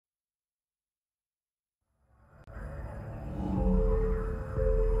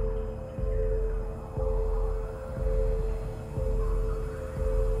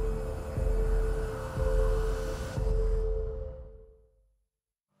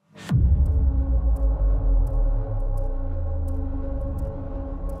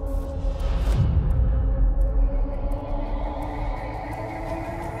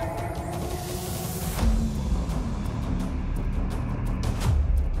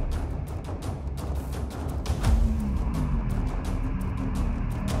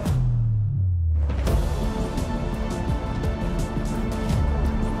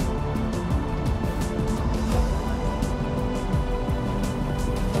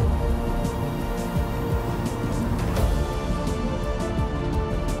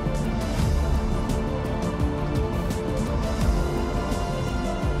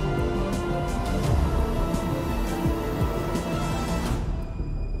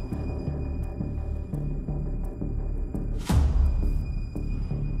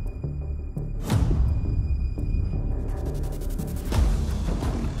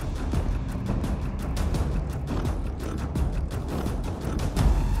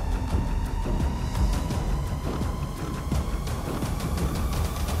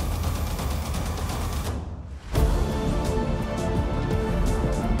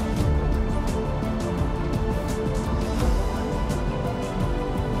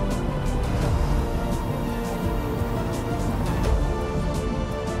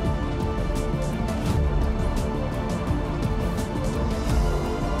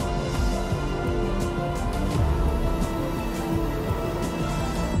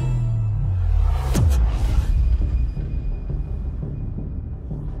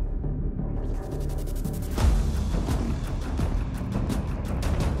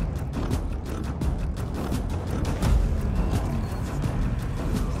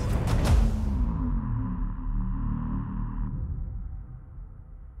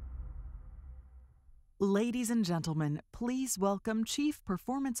Ladies and gentlemen, please welcome Chief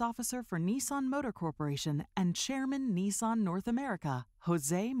Performance Officer for Nissan Motor Corporation and Chairman Nissan North America,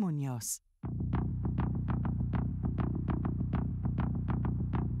 Jose Munoz.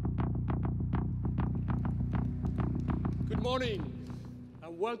 Good morning,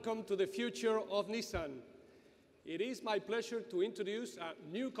 and welcome to the future of Nissan. It is my pleasure to introduce a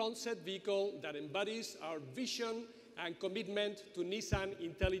new concept vehicle that embodies our vision and commitment to Nissan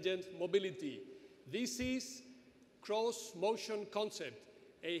Intelligent Mobility. This is Xmotion concept,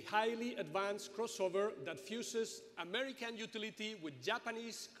 a highly advanced crossover that fuses American utility with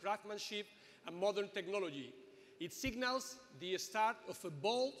Japanese craftsmanship and modern technology. It signals the start of a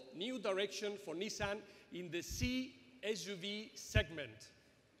bold new direction for Nissan in the C SUV segment.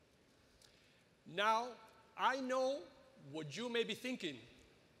 Now, I know what you may be thinking.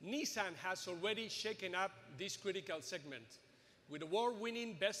 Nissan has already shaken up this critical segment with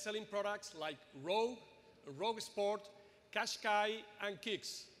award-winning best-selling products like Rogue, Rogue Sport, Qashqai, and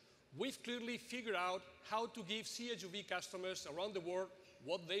Kicks. We've clearly figured out how to give CSUV customers around the world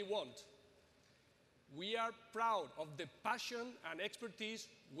what they want. We are proud of the passion and expertise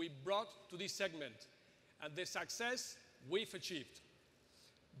we brought to this segment and the success we've achieved.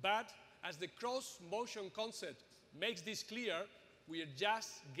 But as the Xmotion concept makes this clear, we are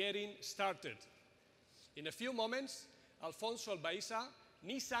just getting started. In a few moments, Alfonso Albaiza,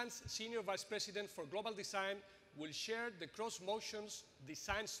 Nissan's Senior Vice President for Global Design, will share the Xmotion's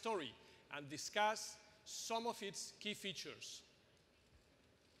design story and discuss some of its key features.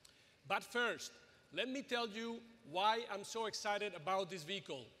 But first, let me tell you why I'm so excited about this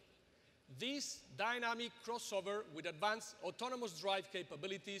vehicle. This dynamic crossover with advanced autonomous drive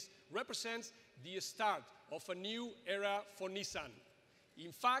capabilities represents the start of a new era for Nissan.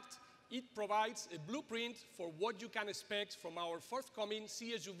 In fact, it provides a blueprint for what you can expect from our forthcoming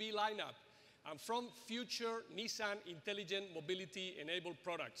CSUV lineup and from future Nissan Intelligent Mobility-enabled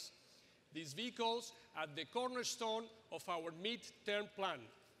products. These vehicles are the cornerstone of our mid-term plan.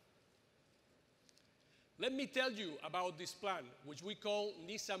 Let me tell you about this plan, which we call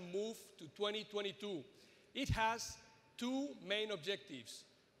Nissan Move to 2022. It has two main objectives: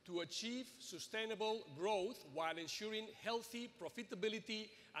 to achieve sustainable growth while ensuring healthy profitability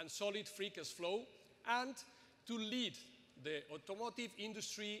and solid free cash flow, and to lead the automotive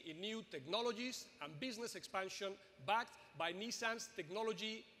industry in new technologies and business expansion backed by Nissan's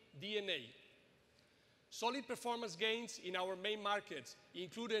technology DNA. Solid performance gains in our main markets,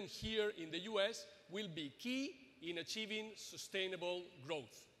 including here in the US, will be key in achieving sustainable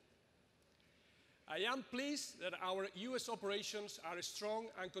growth. I am pleased that our US operations are strong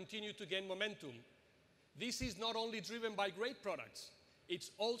and continue to gain momentum. This is not only driven by great products,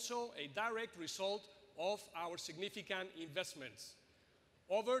 it's also a direct result of our significant investments.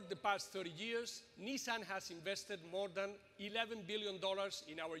 Over the past 30 years, Nissan has invested more than $11 billion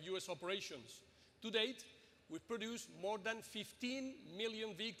in our US operations. To date, we've produced more than 15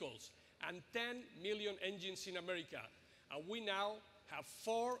 million vehicles and 10 million engines in America, and we now have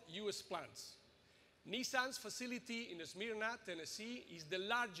 4 US plants. Nissan's facility in Smyrna, Tennessee, is the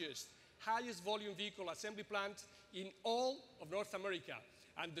largest, highest volume vehicle assembly plant in all of North America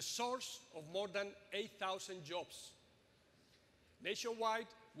and the source of more than 8,000 jobs. Nationwide,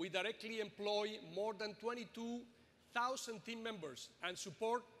 we directly employ more than 22,000 team members and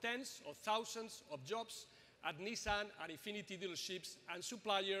support tens of thousands of jobs at Nissan and Infiniti dealerships and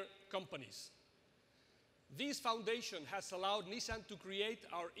supplier companies. This foundation has allowed Nissan to create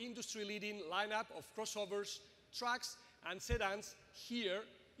our industry-leading lineup of crossovers, trucks, and sedans here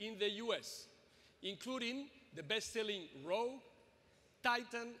in the US, including the best-selling Rogue,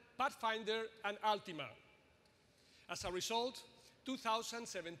 Titan, Pathfinder, and Altima. As a result,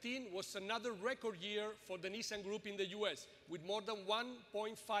 2017 was another record year for the Nissan Group in the US, with more than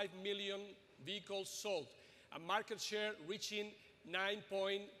 1.5 million vehicles sold, a market share reaching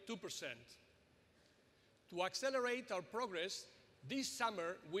 9.2%. To accelerate our progress, this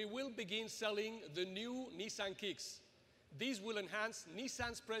summer we will begin selling the new Nissan Kicks. This will enhance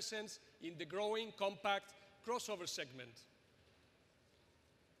Nissan's presence in the growing compact crossover segment.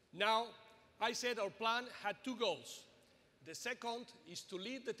 Now, I said our plan had 2 goals. The second is to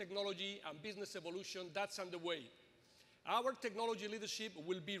lead the technology and business evolution that's underway. Our technology leadership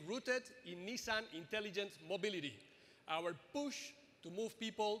will be rooted in Nissan Intelligent Mobility, our push to move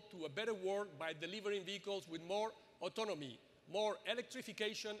people to a better world by delivering vehicles with more autonomy, more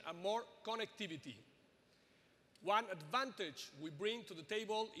electrification, and more connectivity. One advantage we bring to the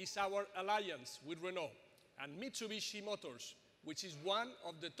table is our alliance with Renault and Mitsubishi Motors, which is one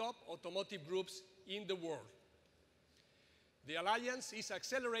of the top automotive groups in the world. The Alliance is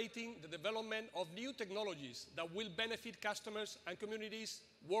accelerating the development of new technologies that will benefit customers and communities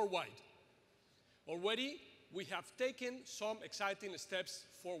worldwide. Already, we have taken some exciting steps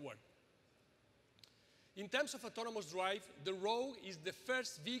forward. In terms of autonomous drive, the Rogue is the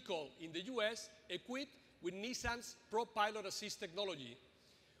first vehicle in the US equipped with Nissan's ProPilot Assist technology.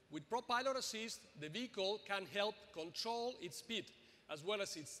 With ProPilot Assist, the vehicle can help control its speed, as well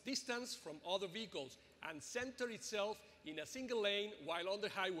as its distance from other vehicles, and center itself in a single lane while on the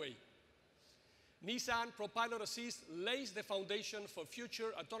highway. Nissan ProPilot Assist lays the foundation for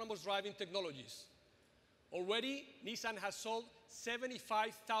future autonomous driving technologies. Already, Nissan has sold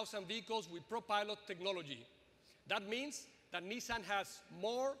 75,000 vehicles with ProPilot technology. That means that Nissan has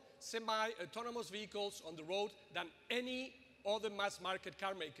more semi-autonomous vehicles on the road than any other mass-market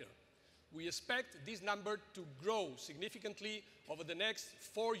car maker. We expect this number to grow significantly over the next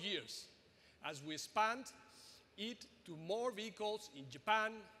 4 years as we expand it to more vehicles in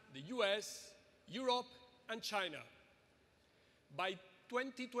Japan, the US, Europe, and China. By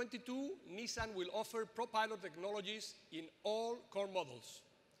 2022, Nissan will offer ProPilot technologies in all core models.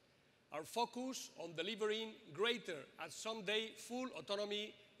 Our focus on delivering greater and someday full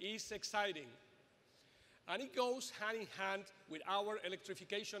autonomy is exciting. And it goes hand in hand with our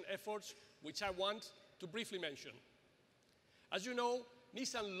electrification efforts, which I want to briefly mention. As you know,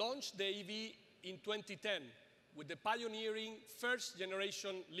 Nissan launched the EV in 2010 with the pioneering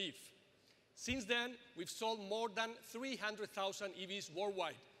first-generation Leaf. Since then, we've sold more than 300,000 EVs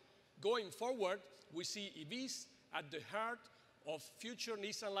worldwide. Going forward, we see EVs at the heart of future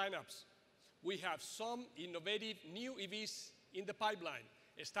Nissan lineups. We have some innovative new EVs in the pipeline,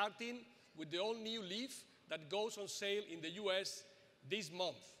 starting with the all-new Leaf that goes on sale in the US this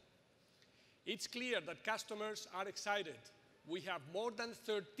month. It's clear that customers are excited. We have more than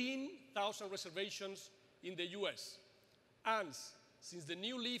 13,000 reservations in the US. And since the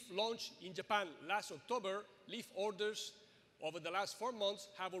new Leaf launched in Japan last October, Leaf orders over the last 4 months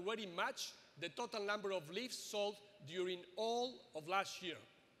have already matched the total number of Leafs sold during all of last year.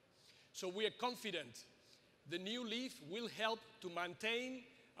 So we are confident the new Leaf will help to maintain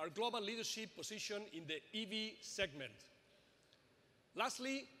our global leadership position in the EV segment.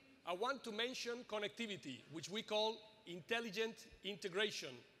 Lastly, I want to mention connectivity, which we call intelligent integration,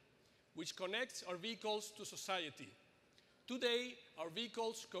 which connects our vehicles to society. Today, our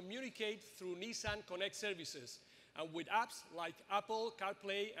vehicles communicate through Nissan Connect services and with apps like Apple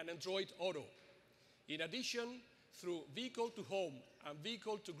CarPlay and Android Auto. In addition, through vehicle-to-home and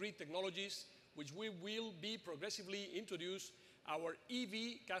vehicle-to-grid technologies, which we will be progressively introduced, our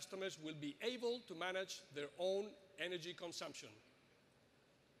EV customers will be able to manage their own energy consumption.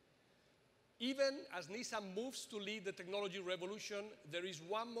 Even as Nissan moves to lead the technology revolution, there is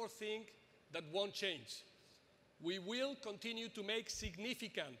one more thing that won't change. We will continue to make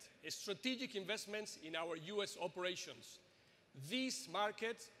significant strategic investments in our US operations. These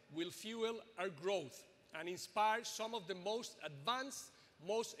markets will fuel our growth and inspire some of the most advanced,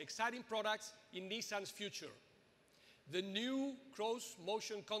 most exciting products in Nissan's future. The new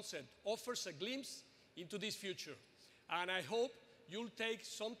CrossMotion concept offers a glimpse into this future, and I hope you'll take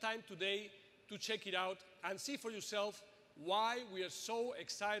some time today to check it out and see for yourself why we are so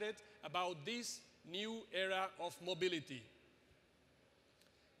excited about this new era of mobility.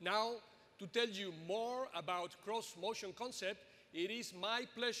 Now, to tell you more about CrossMotion concept, it is my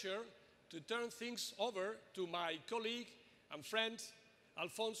pleasure to turn things over to my colleague and friend,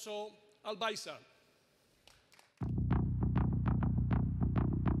 Alfonso Albaiza.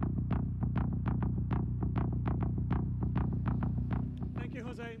 Thank you,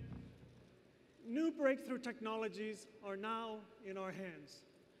 Jose. New breakthrough technologies are now in our hands.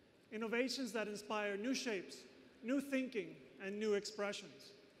 Innovations that inspire new shapes, new thinking, and new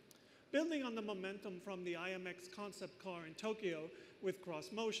expressions. Building on the momentum from the IMX concept car in Tokyo with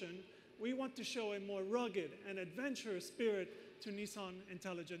CrossMotion, we want to show a more rugged and adventurous spirit to Nissan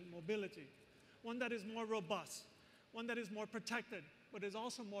Intelligent Mobility. One that is more robust, one that is more protected, but is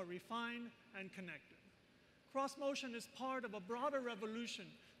also more refined and connected. CrossMotion is part of a broader revolution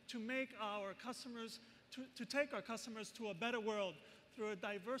to make our customers, to take our customers to a better world through a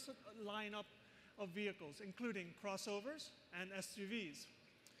diverse lineup of vehicles, including crossovers and SUVs.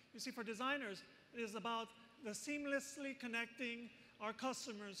 You see, for designers, it is about the seamlessly connecting our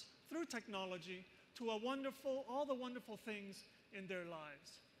customers through technology to all the wonderful things in their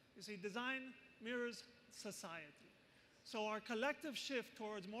lives. You see, design mirrors society. So our collective shift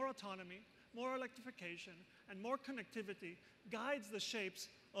towards more autonomy, more electrification, and more connectivity guides the shapes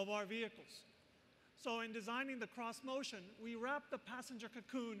of our vehicles. So in designing the CrossMotion, we wrap the passenger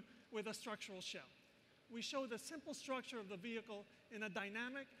cocoon with a structural shell. we show the simple structure of the vehicle in a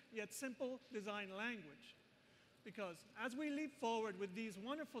dynamic yet simple design language. Because as we leap forward with these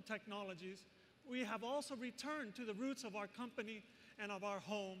wonderful technologies, we have also returned to the roots of our company and of our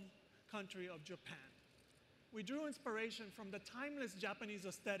home country of Japan. We drew inspiration from the timeless Japanese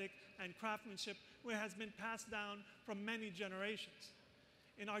aesthetic and craftsmanship which has been passed down from many generations.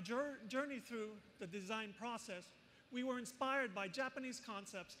 In our journey through the design process, we were inspired by Japanese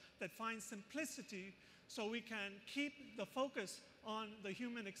concepts that find simplicity so we can keep the focus on the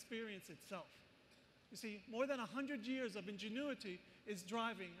human experience itself. You see, more than 100 years of ingenuity is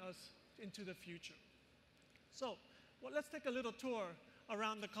driving us into the future. So, well, let's take a little tour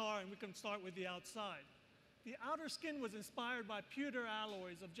around the car, and we can start with the outside. The outer skin was inspired by pewter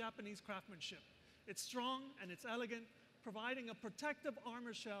alloys of Japanese craftsmanship. It's strong and it's elegant, providing a protective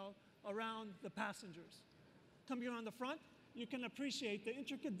armor shell around the passengers. Coming around the front, you can appreciate the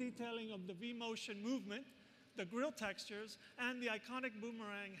intricate detailing of the V-motion movement, the grille textures, and the iconic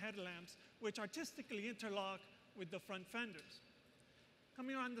boomerang headlamps, which artistically interlock with the front fenders.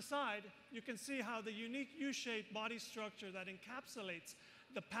 Coming around the side, you can see how the unique U-shaped body structure that encapsulates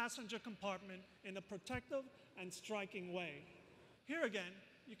the passenger compartment in a protective and striking way. Here again,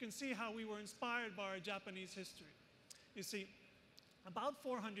 you can see how we were inspired by our Japanese history. You see, about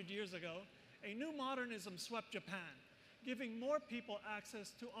 400 years ago, a new modernism swept Japan, giving more people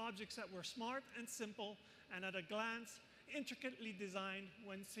access to objects that were smart and simple, and at a glance, intricately designed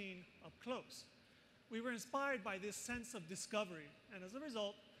when seen up close. We were inspired by this sense of discovery, and as a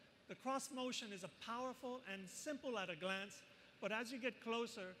result, the Xmotion is a powerful and simple at a glance, but as you get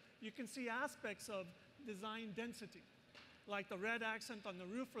closer, you can see aspects of design density, like the red accent on the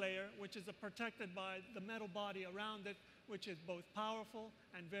roof layer, which is protected by the metal body around it, which is both powerful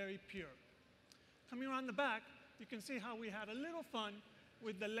and very pure. Coming around the back, you can see how we had a little fun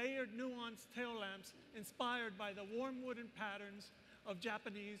with the layered, nuanced tail lamps inspired by the warm wooden patterns of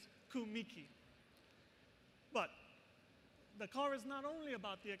Japanese kumiki. But the car is not only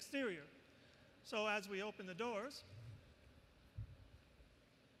about the exterior. So as we open the doors,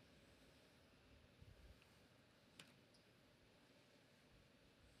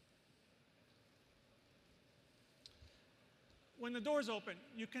 when the doors open,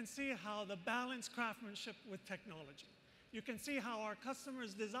 you can see how the balanced craftsmanship with technology. You can see how our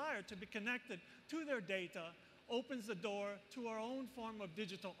customers' desire to be connected to their data opens the door to our own form of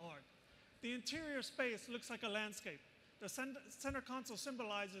digital art. The interior space looks like a landscape. The center console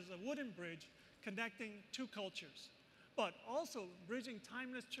symbolizes a wooden bridge connecting two cultures, but also bridging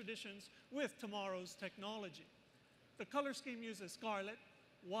timeless traditions with tomorrow's technology. The color scheme uses scarlet,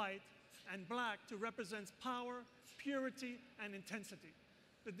 white, and black to represent power, purity, and intensity.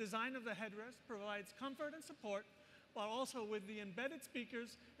 The design of the headrest provides comfort and support, while also with the embedded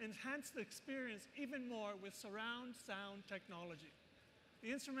speakers enhance the experience even more with surround sound technology.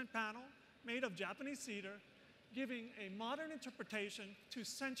 The instrument panel, made of Japanese cedar, giving a modern interpretation to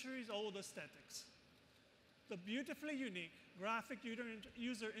centuries-old aesthetics. The beautifully unique graphic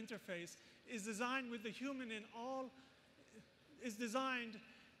user interface is designed for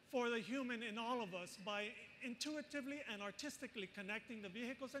the human in all of us by intuitively and artistically connecting the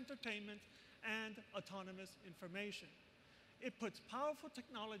vehicle's entertainment and autonomous information. It puts powerful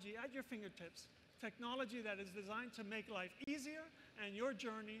technology at your fingertips, technology that is designed to make life easier and your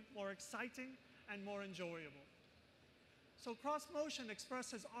journey more exciting and more enjoyable. So Xmotion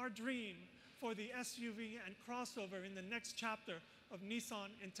expresses our dream for the SUV and crossover in the next chapter of Nissan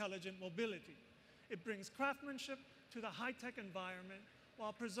Intelligent Mobility. It brings craftsmanship to the high-tech environment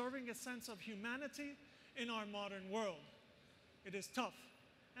while preserving a sense of humanity in our modern world. It is tough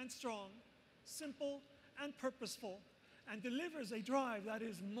and strong, simple and purposeful, and delivers a drive that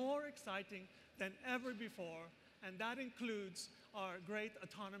is more exciting than ever before, and that includes our great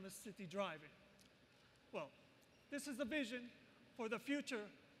autonomous city driving. Well, this is the vision for the future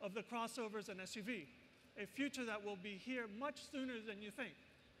of the crossovers and SUV, a future that will be here much sooner than you think.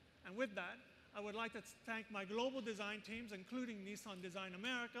 And with that, I would like to thank my global design teams, including Nissan Design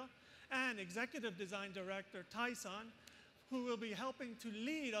America and Executive Design Director Tai-san, who will be helping to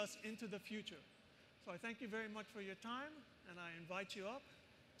lead us into the future. So I thank you very much for your time, and I invite you up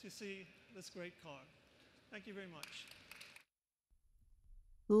to see this great car. Thank you very much.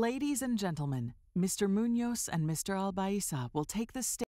 Ladies and gentlemen, Mr. Munoz and Mr. Albaiza will take the stage